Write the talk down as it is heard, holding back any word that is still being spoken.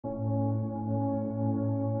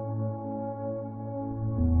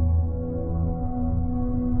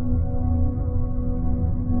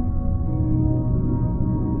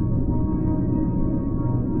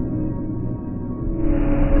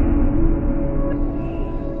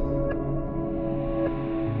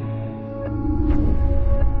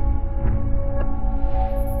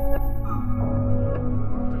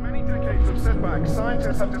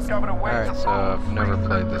Alright, so I've never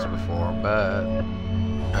played this before, but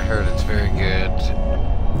I heard it's very good.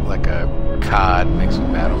 Like a COD mixed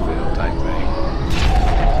with Battlefield type thing.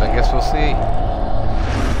 So I guess we'll see.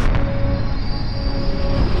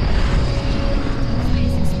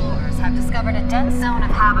 Space explorers have discovered a dense zone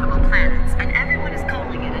of habitable planets, and everyone is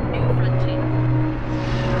calling it a new frontier.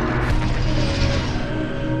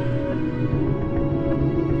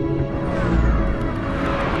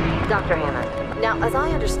 Dr. Hammond, now as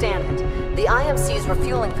I understand it, the IMC's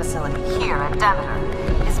refueling facility here at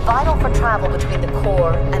Demeter is vital for travel between the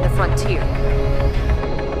core and the frontier.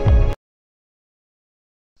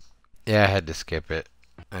 Yeah, I had to skip it.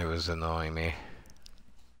 It was annoying me.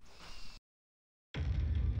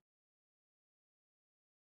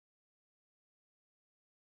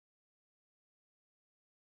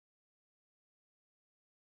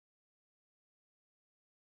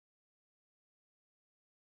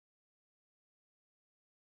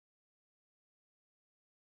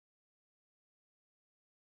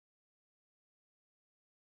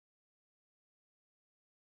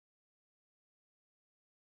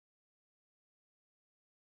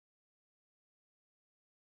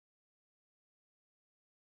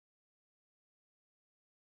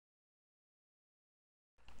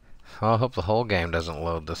 Well, I hope the whole game doesn't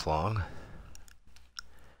load this long.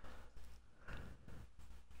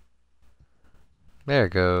 There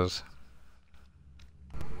it goes.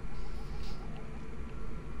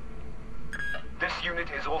 This unit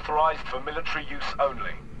is authorized for military use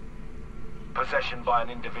only. Possession by an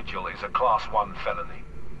individual is a Class 1 felony.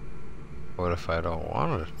 What if I don't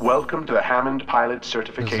want it? Welcome to the Hammond Pilot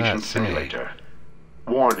Certification Simulator.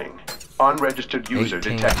 Warning. Unregistered user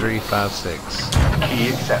detected. 18356. Key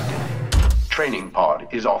accepted. Training pod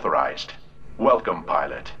is authorized. Welcome,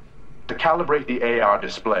 pilot. To calibrate the AR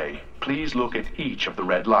display, please look at each of the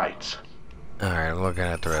red lights. Alright, I'm looking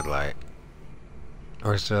at the red light.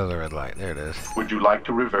 Where's the other red light? There it is. Would you like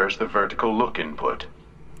to reverse the vertical look input?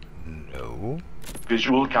 No.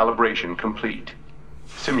 Visual calibration complete.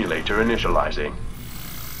 Simulator initializing.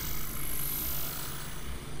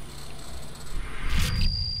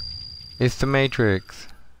 It's the Matrix.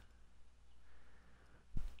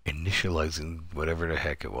 Initializing whatever the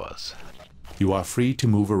heck it was. You are free to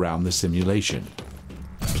move around the simulation.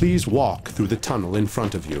 Please walk through the tunnel in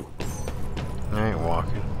front of you. I ain't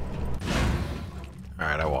walking.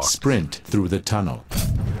 Alright, I walked. Sprint through the tunnel.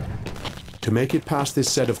 To make it past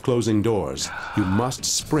this set of closing doors, you must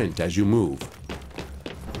sprint as you move.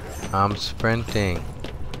 I'm sprinting.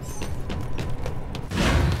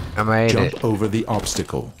 I made Jump it. over the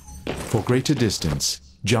obstacle. For greater distance,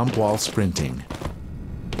 jump while sprinting.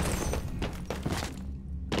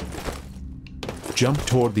 Jump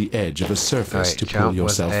toward the edge of a surface Right, to jump pull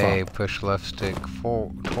yourself with A, up. push left stick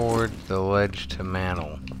toward the ledge to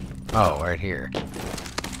mantle. Oh, right here.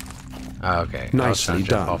 Oh, okay. I was trying Nicely to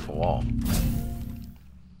jump done. off a wall.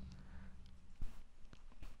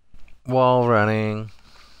 Wall running.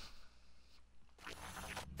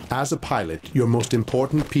 As a pilot, your most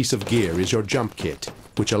important piece of gear is your jump kit,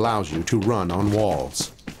 which allows you to run on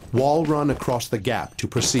walls. Wall run across the gap to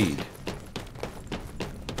proceed.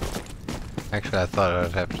 Actually, I thought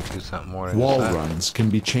I'd have to do something more than Wall that. runs can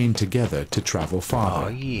be chained together to travel farther. Oh,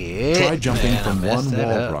 yeah. Try jumping Man, I from messed one that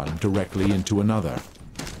wall up. run directly into another.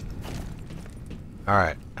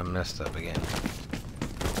 Alright, I messed up again.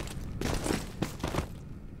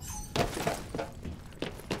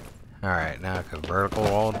 Alright, now I can vertical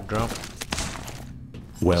wall jump.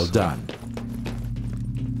 Well done.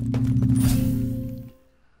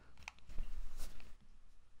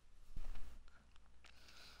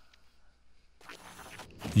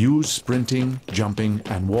 Use sprinting, jumping,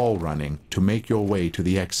 and wall running to make your way to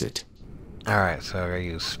the exit. Alright, so I gotta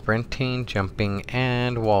use sprinting, jumping,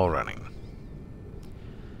 and wall running.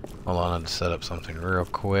 Hold on, I have to set up something real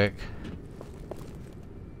quick.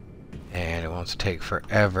 And it wants to take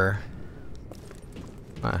forever.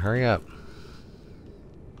 Come on, hurry up.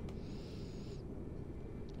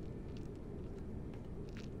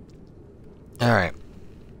 Alright.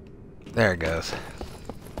 There it goes.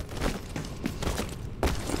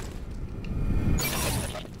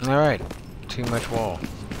 Alright. Too much wall.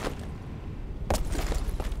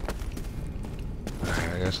 Alright,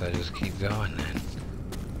 I guess I just keep going then.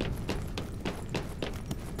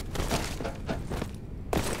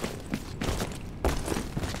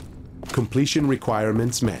 Completion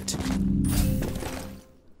requirements met.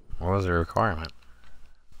 What was the requirement?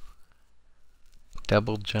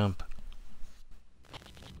 Double jump.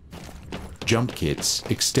 Jump kits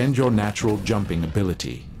extend your natural jumping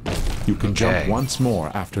ability. You can jump Okay. once more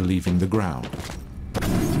after leaving the ground.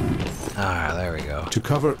 Ah, there we go. To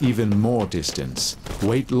cover even more distance,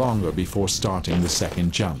 wait longer before starting the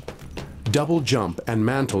second jump. Double jump and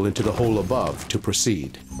mantle into the hole above to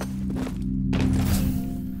proceed.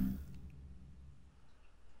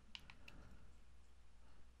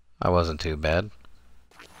 That wasn't too bad.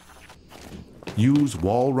 Use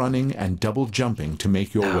wall running and double jumping to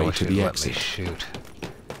make your way to the exit. Shoot.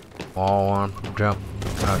 Wall one, jump.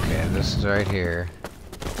 Okay, this is right here.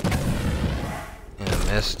 And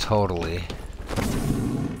I missed totally.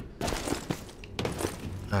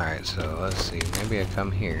 Alright, so let's see. Maybe I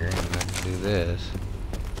come here and I can do this.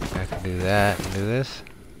 I can do that and do this.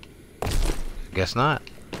 Guess not.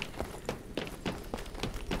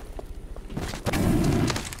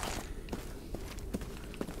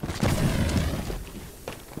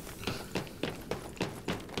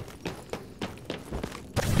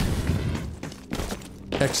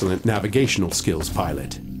 Excellent navigational skills,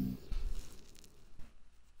 pilot.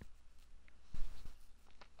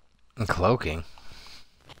 And cloaking.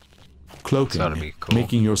 Cloaking, That'd be cool.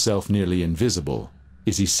 making yourself nearly invisible,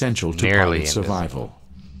 is essential to Nearly pilot survival.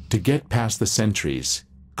 To get past the sentries,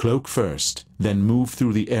 cloak first, then move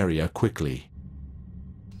through the area quickly.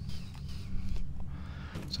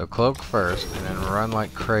 So cloak first, and then run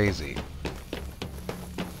like crazy.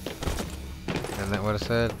 Isn't that what it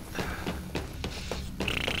said?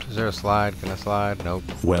 Is there a slide? Can I slide? Nope.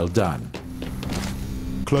 Well done.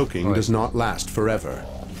 Cloaking does not last forever.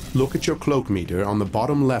 Look at your cloak meter on the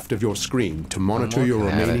bottom left of your screen to monitor your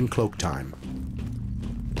looking at remaining it. cloak time.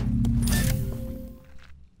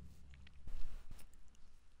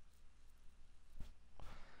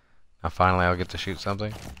 Now finally I'll get to shoot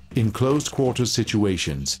something. In closed quarters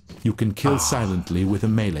situations, you can kill silently with a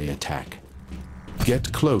melee attack.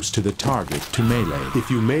 Get close to the target to melee. If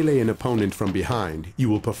you melee an opponent from behind, you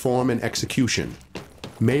will perform an execution.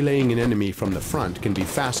 Meleeing an enemy from the front can be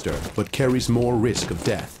faster, but carries more risk of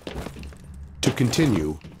death. To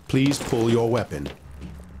continue, please pull your weapon.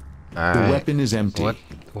 All The right. weapon is empty. What?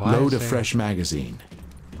 Why Load is a there- fresh magazine.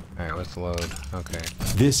 Alright, what's the load? Okay.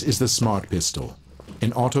 This is the Smart Pistol,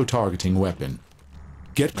 an auto-targeting weapon.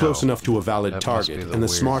 Get close No. enough to a valid That must be target, the and the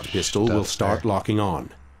weird Smart Pistol will stuff start there. locking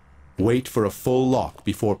on. Wait for a full lock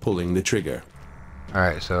before pulling the trigger.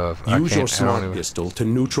 Alright, so if Use your I can't, I Smart don't even... Pistol to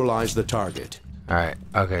neutralize the target. Alright,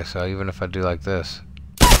 okay, so even if I do like this.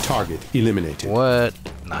 Target eliminated. What?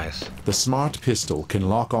 Nice. The Smart Pistol can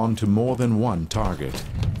lock on to more than one target.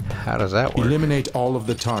 How does that work? Eliminate all of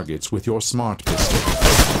the targets with your Smart Pistol.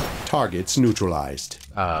 Targets neutralized.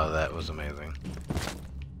 Oh, that was amazing.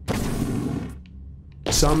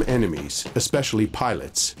 Some enemies, especially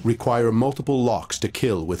pilots, require multiple locks to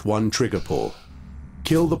kill with one trigger pull.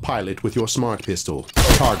 Kill the pilot with your Smart Pistol.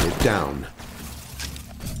 Target down.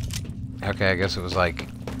 Okay, I guess it was like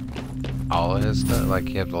all of his stuff. Like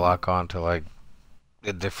you have to lock on to like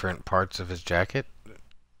the different parts of his jacket.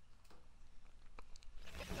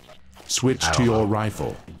 Switch I to don't your know.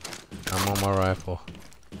 rifle. I'm on my rifle.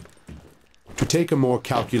 To take a more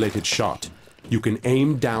calculated shot, you can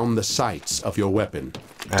aim down the sights of your weapon.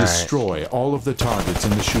 All Destroy all of the targets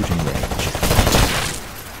in the shooting range.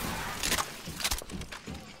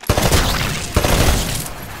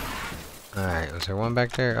 Alright, was there one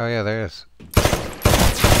back there? Oh yeah, there is.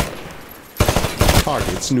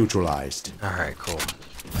 Targets neutralized. Alright, cool.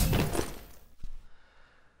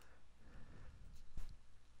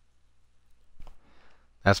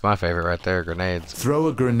 That's my favorite right there, grenades. Throw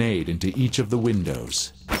a grenade into each of the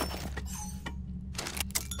windows.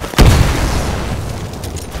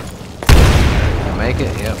 Make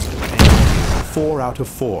it? Yep. 4 out of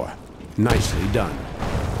 4. Nicely done.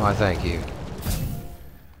 Why, thank you.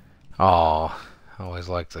 Aw, I always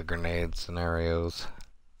like the grenade scenarios.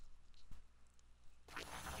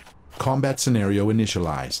 Combat scenario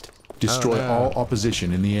initialized. Destroy no. all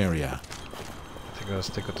opposition in the area. I think I'll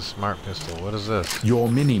stick with the Smart Pistol. What is this? Your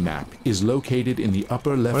mini-map is located in the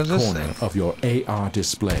upper What left is this corner thing? of your AR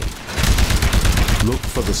display. Look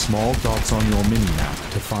for the small dots on your mini-map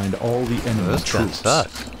to find all the enemy This gun troops.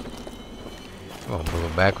 sucks. We'll move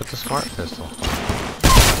it back with the Smart Pistol.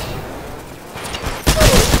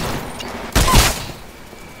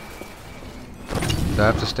 Do I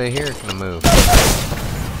have to stay here or can I move?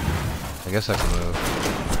 I guess I can move.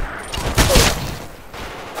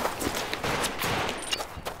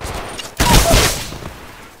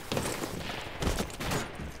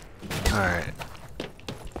 Alright.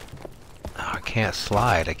 Oh, I can't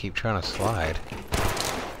slide. I keep trying to slide.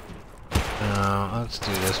 Let's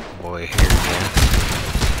do this boy here again.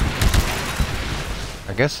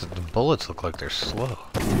 I guess the bullets look like they're slow.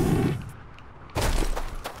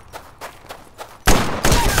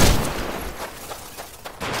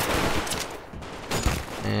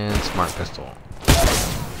 And smart pistol.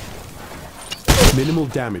 Minimal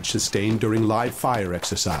damage sustained during live fire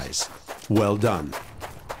exercise. Well done.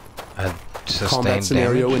 Combat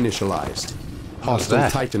scenario initialized. Hostile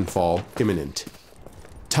Titanfall imminent.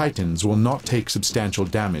 Titans will not take substantial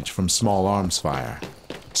damage from small arms fire.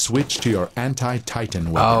 Switch to your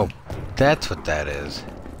anti-Titan weapon. Oh, that's what that is.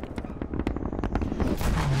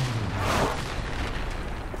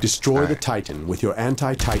 Destroy the Titan with your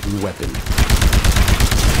anti-Titan weapon.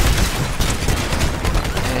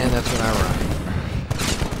 And that's what I run.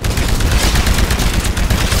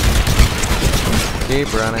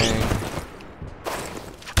 Keep running.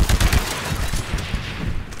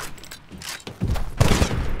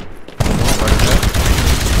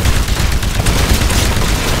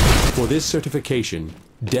 For this certification,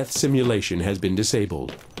 death simulation has been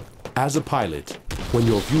disabled. As a pilot, when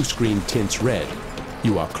your view screen tints red,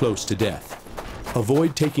 you are close to death.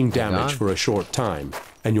 Avoid taking damage for a short time,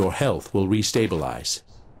 and your health will restabilize.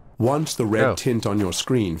 Once the red tint on your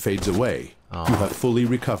screen fades away, you have fully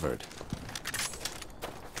recovered.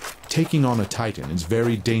 Taking on a Titan is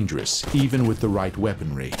very dangerous, even with the right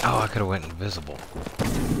weaponry. Oh, I could have went invisible.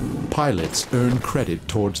 Pilots earn credit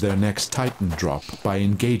towards their next Titan drop by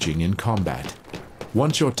engaging in combat.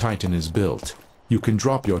 Once your Titan is built, you can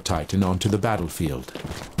drop your Titan onto the battlefield.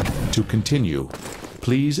 To continue,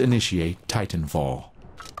 please initiate Titanfall.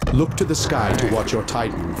 Look to the sky to watch your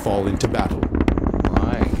Titan fall into battle.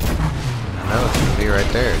 Why? I know it's gonna be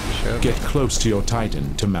right there. It showed Get close to your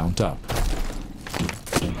Titan to mount up.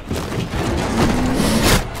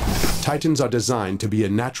 Titans are designed to be a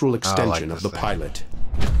natural extension of the pilot.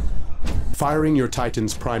 Firing your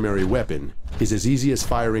Titan's primary weapon is as easy as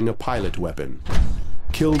firing a pilot weapon.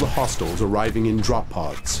 Kill the hostiles arriving in drop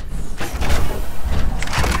pods.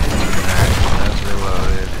 That's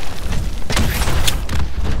reloaded.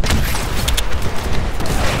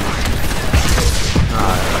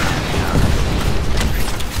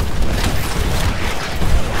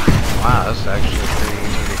 Wow, that's actually pretty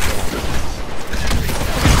easy to kill.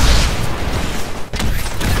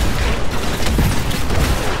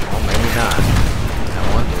 Well, maybe not. That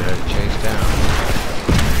one dude had to chase down.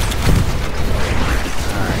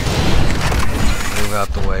 Alright. Move out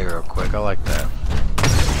the way real quick. I like that.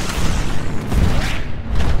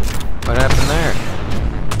 What happened there?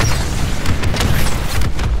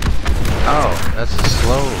 Oh, that's a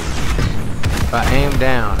slow. If I aim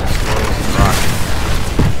down, it slows the rocket.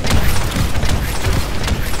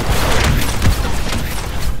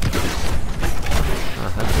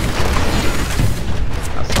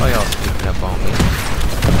 I saw y'all sneaking up on me.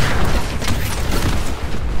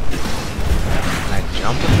 Can I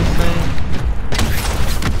jump in this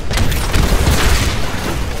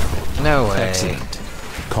thing? No way. Excellent.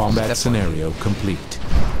 Combat scenario complete.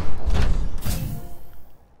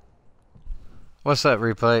 What's that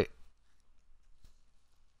replay?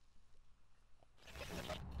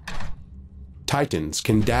 Titans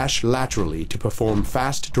can dash laterally to perform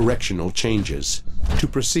fast directional changes. To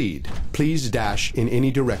proceed, please dash in any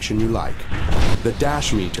direction you like. The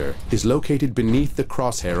dash meter is located beneath the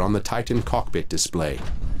crosshair on the Titan cockpit display.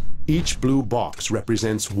 Each blue box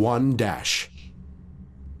represents one dash.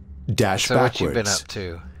 Dash So backwards. what you been up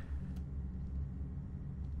to?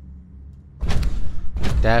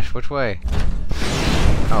 Dash which way?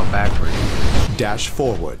 Oh, backwards. Dash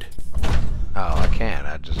forward. Oh, I can't.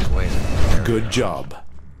 I just waited. There Good job.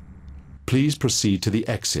 Please proceed to the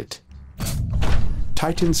exit.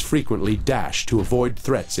 Titans frequently dash to avoid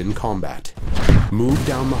threats in combat. Move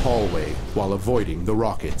down the hallway while avoiding the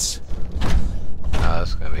rockets. Oh,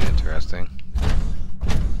 that's gonna be interesting.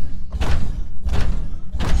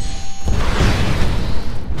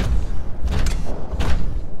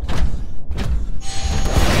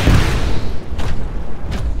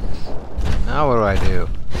 Now what do I do?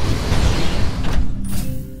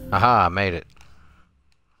 Aha, I made it.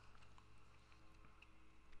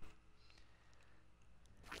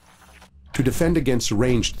 To defend against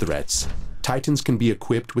ranged threats, Titans can be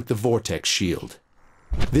equipped with the Vortex Shield.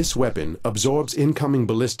 This weapon absorbs incoming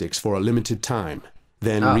ballistics for a limited time,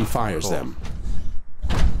 then refires them.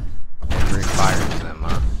 It refires them,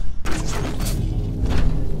 huh?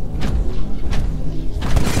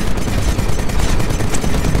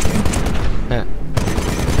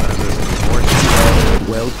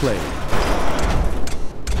 Well played.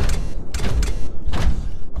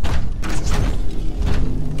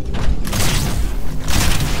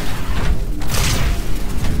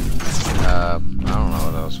 I don't know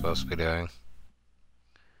what I was supposed to be doing.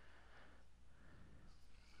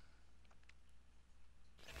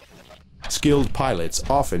 Skilled pilots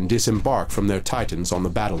often disembark from their Titans on the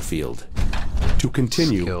battlefield. To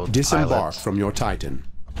continue, skilled disembark pilots. from your Titan.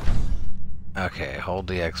 Okay, hold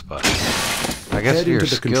the X button. I guess Head if you're into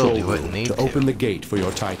the skilled, control you wouldn't room need to open the gate for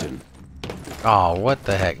your Titan. Oh, what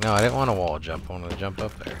the heck? No, I didn't want to wall jump. I wanted to jump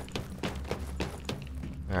up there.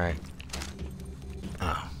 Alright.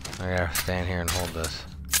 Oh, I gotta stand here and hold this.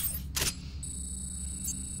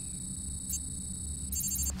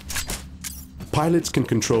 Pilots can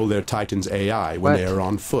control their Titan's AI when What? they are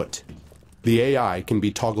on foot. The AI can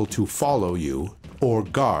be toggled to follow you or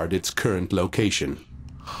guard its current location.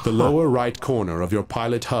 The lower right corner of your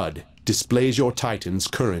pilot HUD displays your Titan's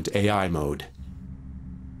current AI mode.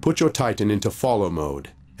 Put your Titan into follow mode,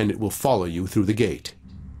 and it will follow you through the gate.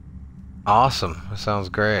 Awesome. That sounds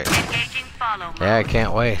great. Yeah, I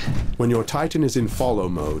can't wait. When your Titan is in follow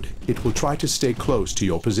mode, it will try to stay close to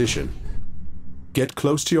your position. Get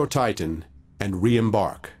close to your Titan and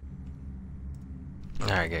re-embark.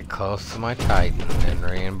 Alright, get close to my Titan and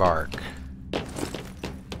re-embark.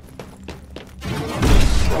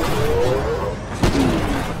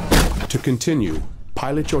 To continue,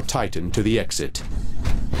 pilot your Titan to the exit.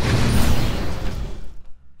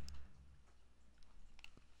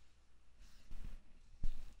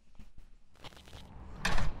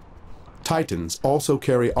 Titans also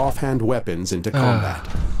carry offhand weapons into combat.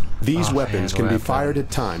 These weapons can be fired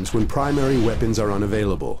at times when primary weapons are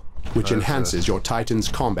unavailable, which enhances your Titan's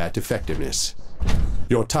combat effectiveness.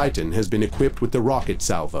 Your Titan has been equipped with the rocket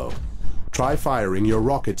salvo. Try firing your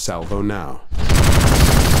rocket salvo now.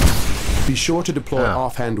 Be sure to deploy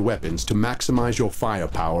offhand weapons to maximize your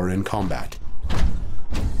firepower in combat.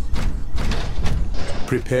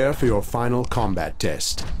 Prepare for your final combat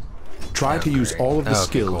test. Try to use all of the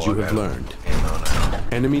skills you have learned.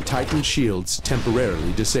 Enemy Titan shields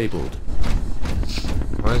temporarily disabled.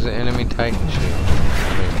 What is the enemy Titan shield?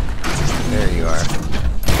 There you are.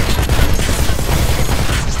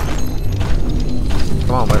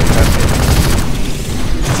 Come on, buddy. That's it.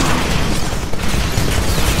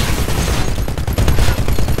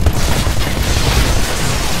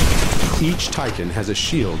 Each Titan has a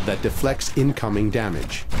shield that deflects incoming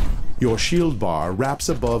damage. Your shield bar wraps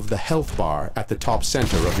above the health bar at the top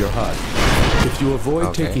center of your HUD. If you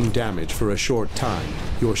avoid taking damage for a short time,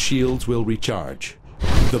 your shields will recharge.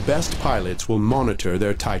 The best pilots will monitor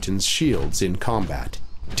their Titan's shields in combat,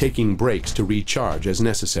 taking breaks to recharge as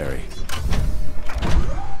necessary.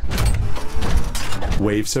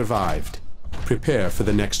 Wave survived. Prepare for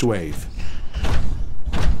the next wave.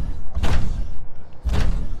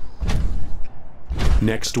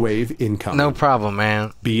 Next wave incoming. No problem,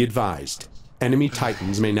 man. Be advised, enemy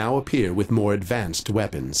Titans may now appear with more advanced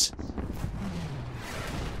weapons.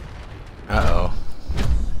 Uh-oh.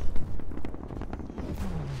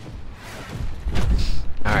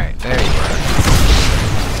 Alright, there you are.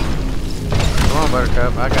 Come on,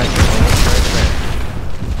 Buttercup. I got you. Right there.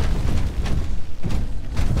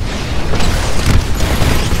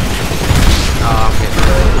 Oh, I'm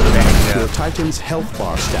getting banged Your up. Titan's health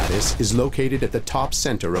bar status is located at the top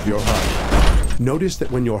center of your HUD. Notice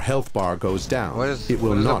that when your health bar goes down, it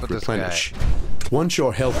will not replenish. Once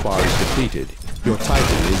your health bar is depleted, your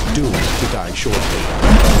Titan is doomed to die shortly.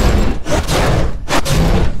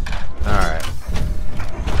 Alright.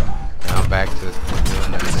 Now back to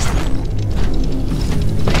doing this.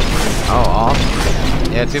 Oh,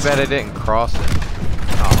 awesome. Yeah, too bad I didn't cross it. Oh,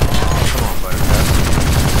 come on, Buttercup.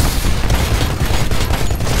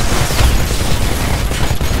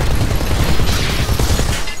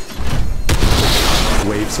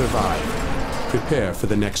 Wave survived. Prepare for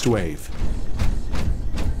the next wave.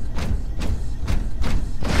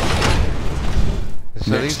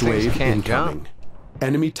 So Next these things wave can't incoming. jump.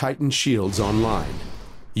 Enemy Titan shields online.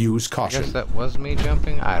 Use I caution. guess that was me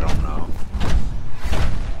jumping? I don't know.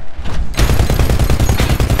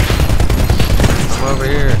 Come over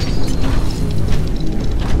here.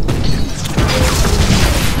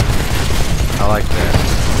 I like that.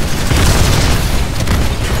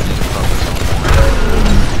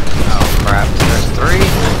 Oh crap, there's three?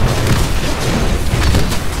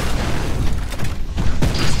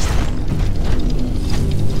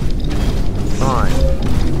 Come on.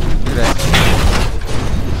 Do that.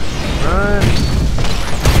 Run.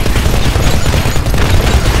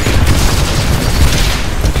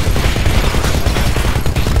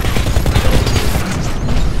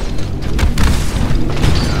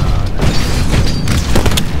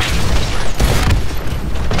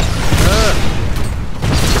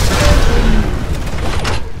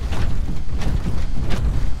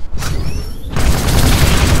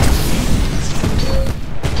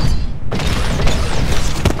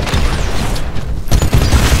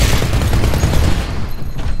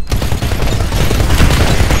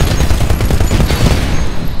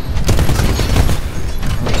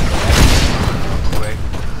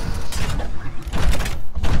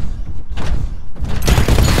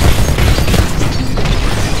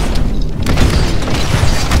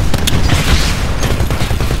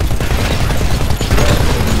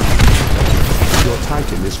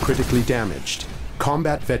 damaged.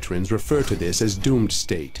 Combat veterans refer to this as doomed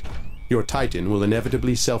state. Your Titan will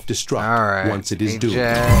inevitably self-destruct once it is doomed.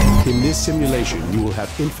 In this simulation, you will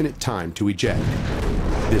have infinite time to eject.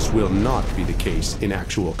 This will not be the case in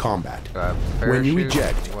actual combat. When you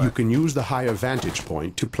eject, you can use the higher vantage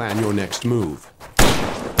point to plan your next move.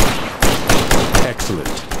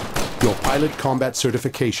 Excellent. Your pilot combat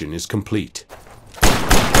certification is complete.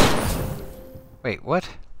 Wait, what?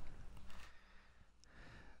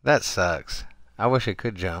 That sucks. I wish I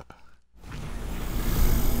could jump.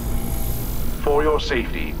 For your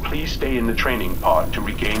safety, please stay in the training pod to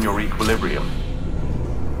regain your equilibrium.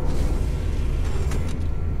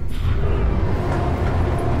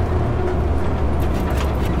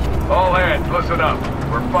 All hands, listen up.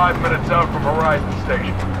 We're 5 minutes out from Horizon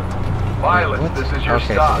Station. Pilots, What? this is your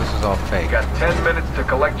Okay, stop. so this is all fake. You got 10 minutes to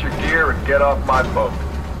collect your gear and get off my boat.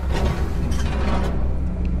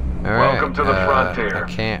 Alright, Welcome to the frontier. I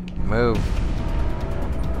can't move.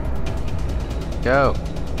 Go.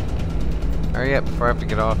 Hurry up before I have to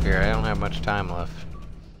get off here. I don't have much time left.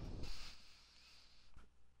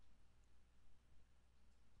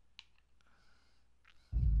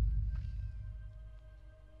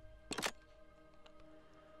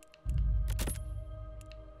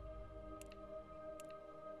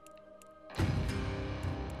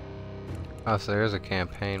 Oh, so there is a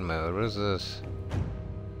campaign mode. What is this?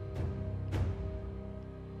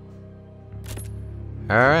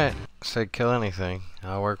 Alright. Said kill anything.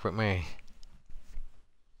 I'll work with me.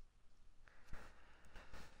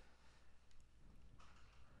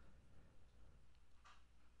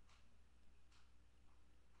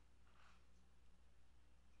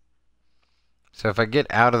 So if I get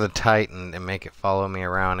out of the Titan and make it follow me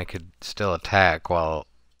around, it could still attack while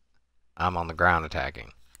I'm on the ground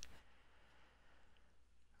attacking.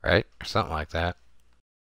 Right? Or something like that.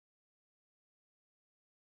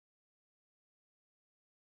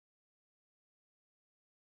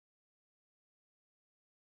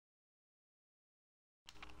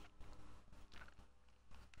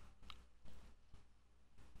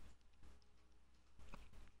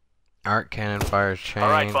 Arc cannon fires chain.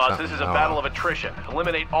 Alright, boss, this is a battle of attrition.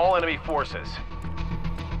 Eliminate all enemy forces.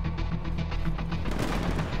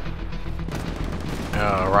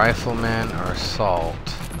 Rifleman or assault?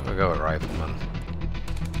 We'll go with rifleman.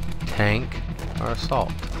 Tank or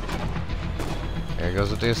assault? There goes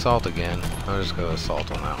with the assault again. I'll just go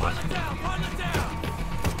assault on that one.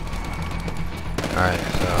 Alright,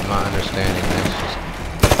 so I'm not understanding this.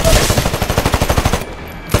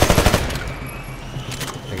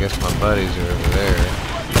 I guess my buddies are over there.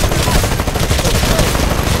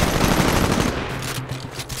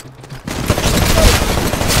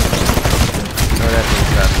 Throw that thing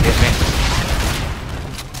stuff. Hit me.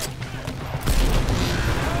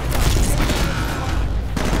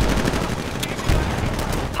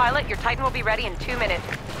 Pilot, your Titan will be ready in 2 minutes.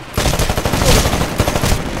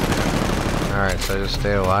 Alright, so just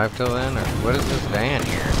stay alive till then? Or what is this van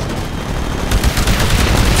here?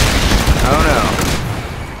 Oh no!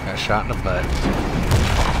 Got shot in the butt.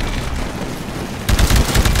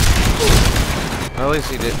 Well, at least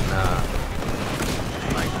he didn't,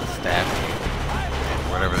 like, stab me.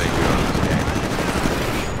 Whatever they do in this game.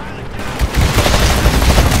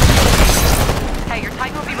 Hey, your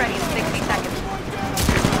Titan will be ready in 60 seconds.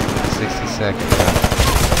 60 seconds.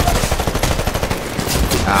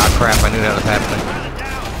 Ah, crap, I knew that was happening.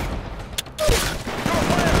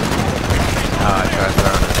 Oh, I tried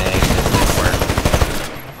throwing an egg and it didn't work.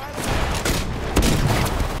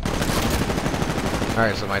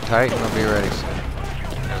 Alright, so my Titan will be ready soon.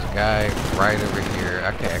 There's a guy right over here.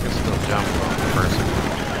 Okay, I can still jump on the person.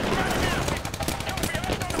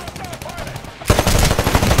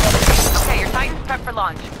 Okay, your Titan's prepped for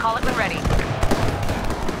launch. Call it when ready.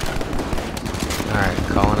 Alright,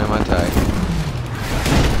 calling in my Titan.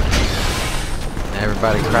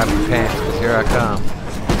 Everybody crap your pants, because here I come.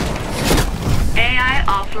 AI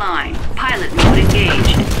offline. Pilot mode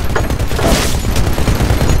engaged.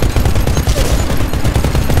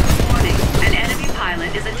 Warning, an enemy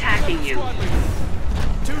pilot is attacking you.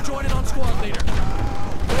 Two jointed on squad leader.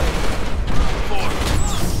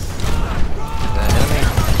 The enemy?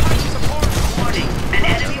 Warning, an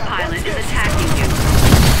enemy pilot is attacking you.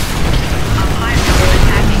 A pilot is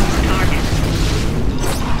attacking your target.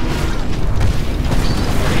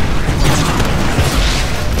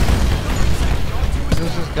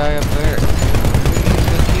 Who's this guy up there? Who do you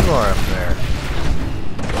think you are up there?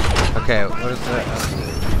 Okay, what is that?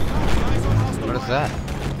 What is that?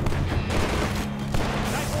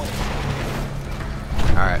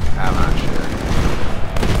 Alright, I'm not sure.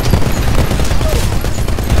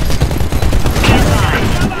 Be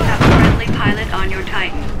advised, you have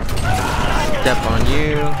Step on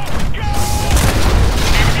you. Enemy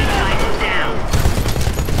Titan down.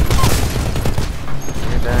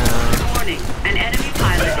 You're down. Warning, an enemy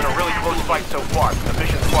pilot It's been a really close fight so far. The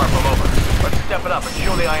mission's far from over. Let's step it up and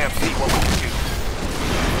show the IMC what we can do.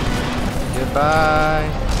 Goodbye.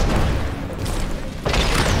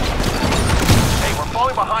 Hey, we're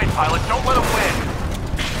falling behind, pilot. Don't let them win.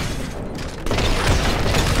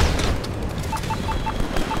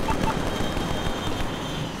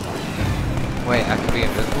 Wait, I can be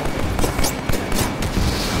invisible?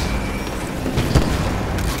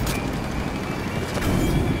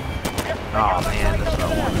 Oh man, this is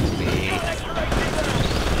what I wanted to be.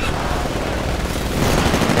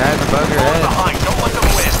 Guys above your head. Behind. Don't let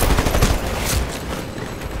them win.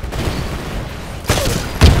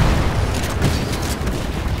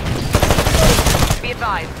 Be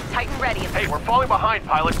advised. Titan ready. Hey, we're falling behind,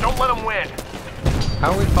 pilot. Don't let them win.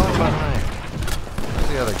 How are we falling behind? Where's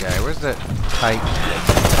the other guy? Where's that tight?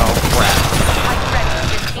 Oh crap. Titan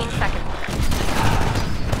ready. 15 seconds.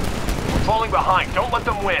 We're falling behind. Don't let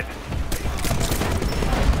them win.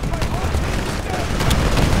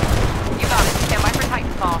 You got it. Stand by for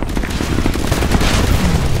Titanfall.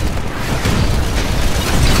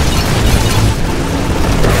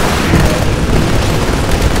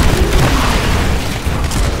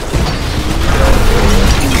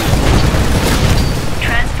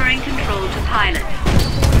 transferring control to pilot.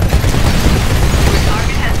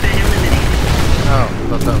 Target has been eliminated. Oh,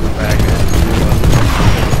 thought that was a bad guy.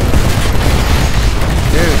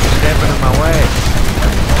 Dude, you're stepping in my way.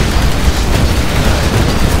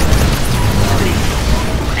 Warning,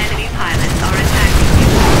 enemy pilots are attacking you.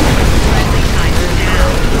 Friendly Titan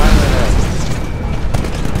down.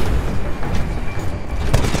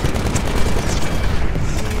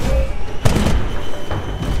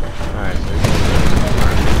 Alright, so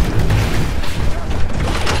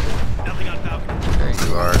there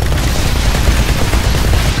you are.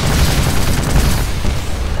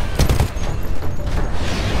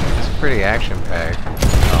 It's pretty action-packed.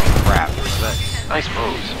 Oh crap, what's that? Nice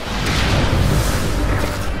moves.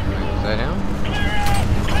 Is that him?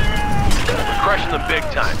 We're crushing them big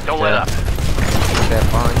time. Don't let up.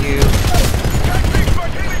 Step on you.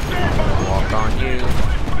 Walk on you.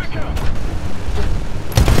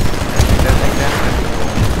 That thing down.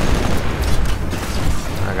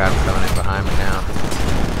 I got him coming in behind me now.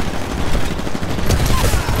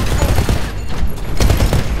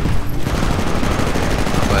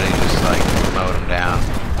 My buddy just like mowed him down.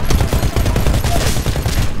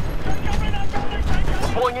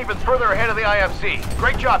 We're pulling even further ahead of the IMC.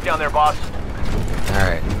 Great job down there, boss.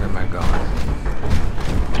 Alright, where am I going?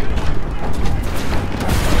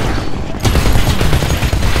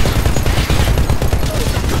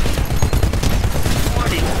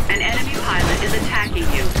 Warning, an enemy pilot is attacking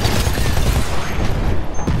you.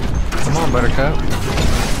 Come on, Buttercup.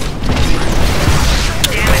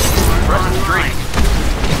 Damage form Press the online.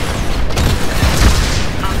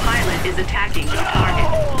 A pilot is attacking your target.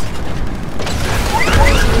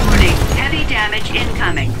 Warning, heavy damage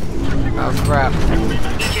incoming. Oh crap.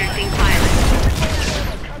 Ejecting pilot.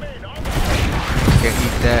 Can't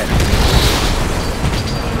eat that.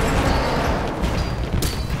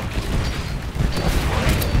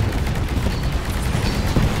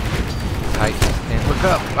 Tight. And look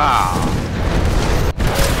up. Ah.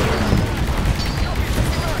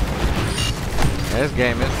 Yeah, this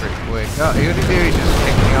game is pretty quick. Oh, what did he do? He just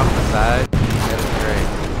kicked me off the side. That is great.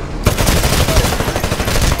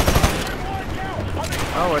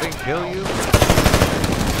 Oh, I didn't kill you?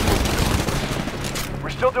 We're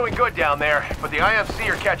still doing good down there, but the IMC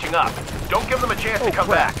are catching up. Don't give them a chance to come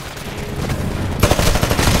back.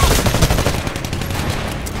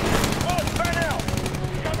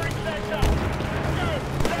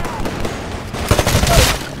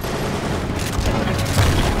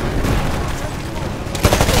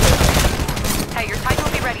 Hey, your Titan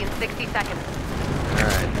will be ready in 60 seconds.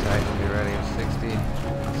 Alright, Titan, be ready in 60.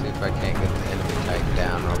 Let's see if I can't get the enemy Titan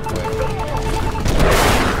down real quick.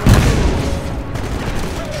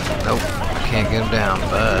 Nope, I can't get him down,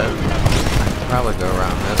 but I can probably go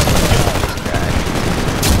around this guy.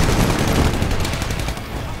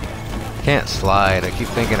 Can't slide. I keep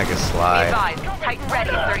thinking I can Be slide. advised. Titan ready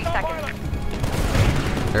in 30 seconds.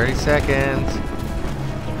 30 seconds.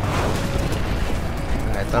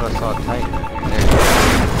 I thought I saw a Titan. There you go.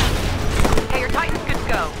 Hey, your Titan's good to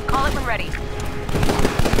go. Call it when ready.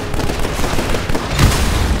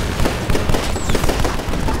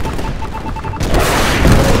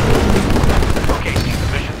 Okay, team, the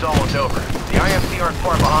mission's almost over. The IMC aren't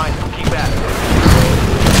far behind, so keep at it.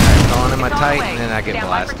 Calling in my It's on the Titan way. and I get Stand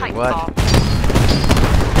by for blasted. What? Titanfall.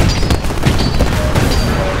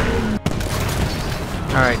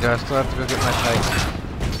 Alright, do I still have to go get my Titan?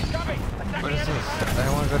 What is this? I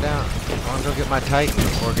don't want to go down. I want to go get my Titan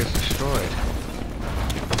before it gets destroyed.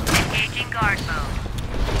 Engaging guard mode.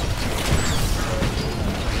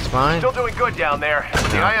 It's mine? Still doing good down there,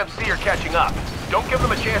 but the IMC are catching up. Don't give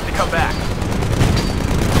them a chance to come back.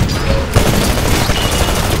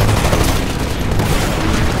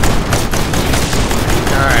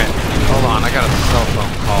 Alright, hold on, I got a cell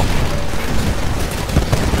phone call.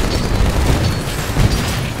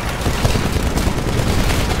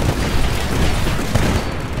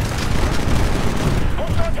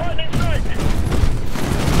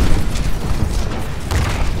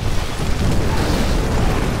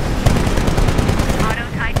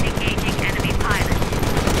 Auto-Titan engaging enemy pilot.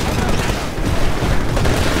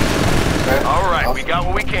 Alright, we got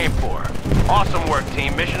what we came for. Awesome work,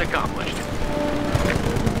 team. Mission accomplished.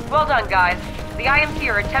 Well done, guys. The IMC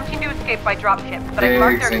are attempting to escape by dropship, but I've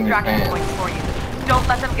marked their extraction points for you. Don't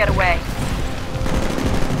let them get away.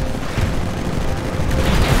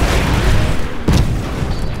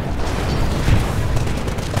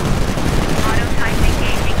 Auto-Titan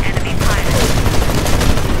engaging enemy pilot.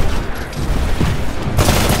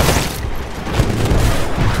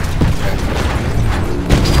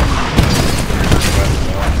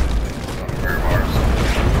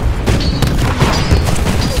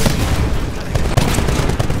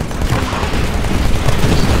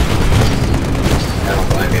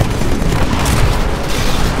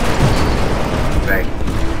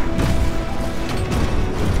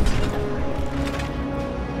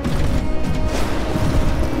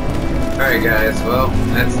 Alright guys, well,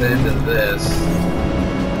 that's the end of this.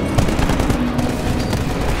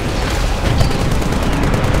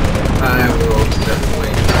 I will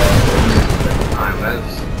definitely try to spend time.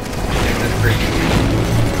 That's pretty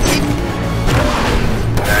easy.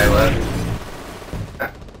 Guy left.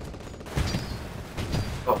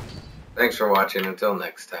 Oh, thanks for watching. Until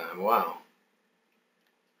next time. Wow.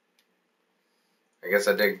 I guess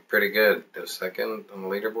I did pretty good. The second on the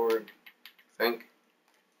leaderboard, I think.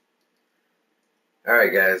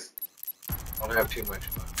 Alright guys, don't have too much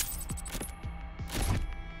fun.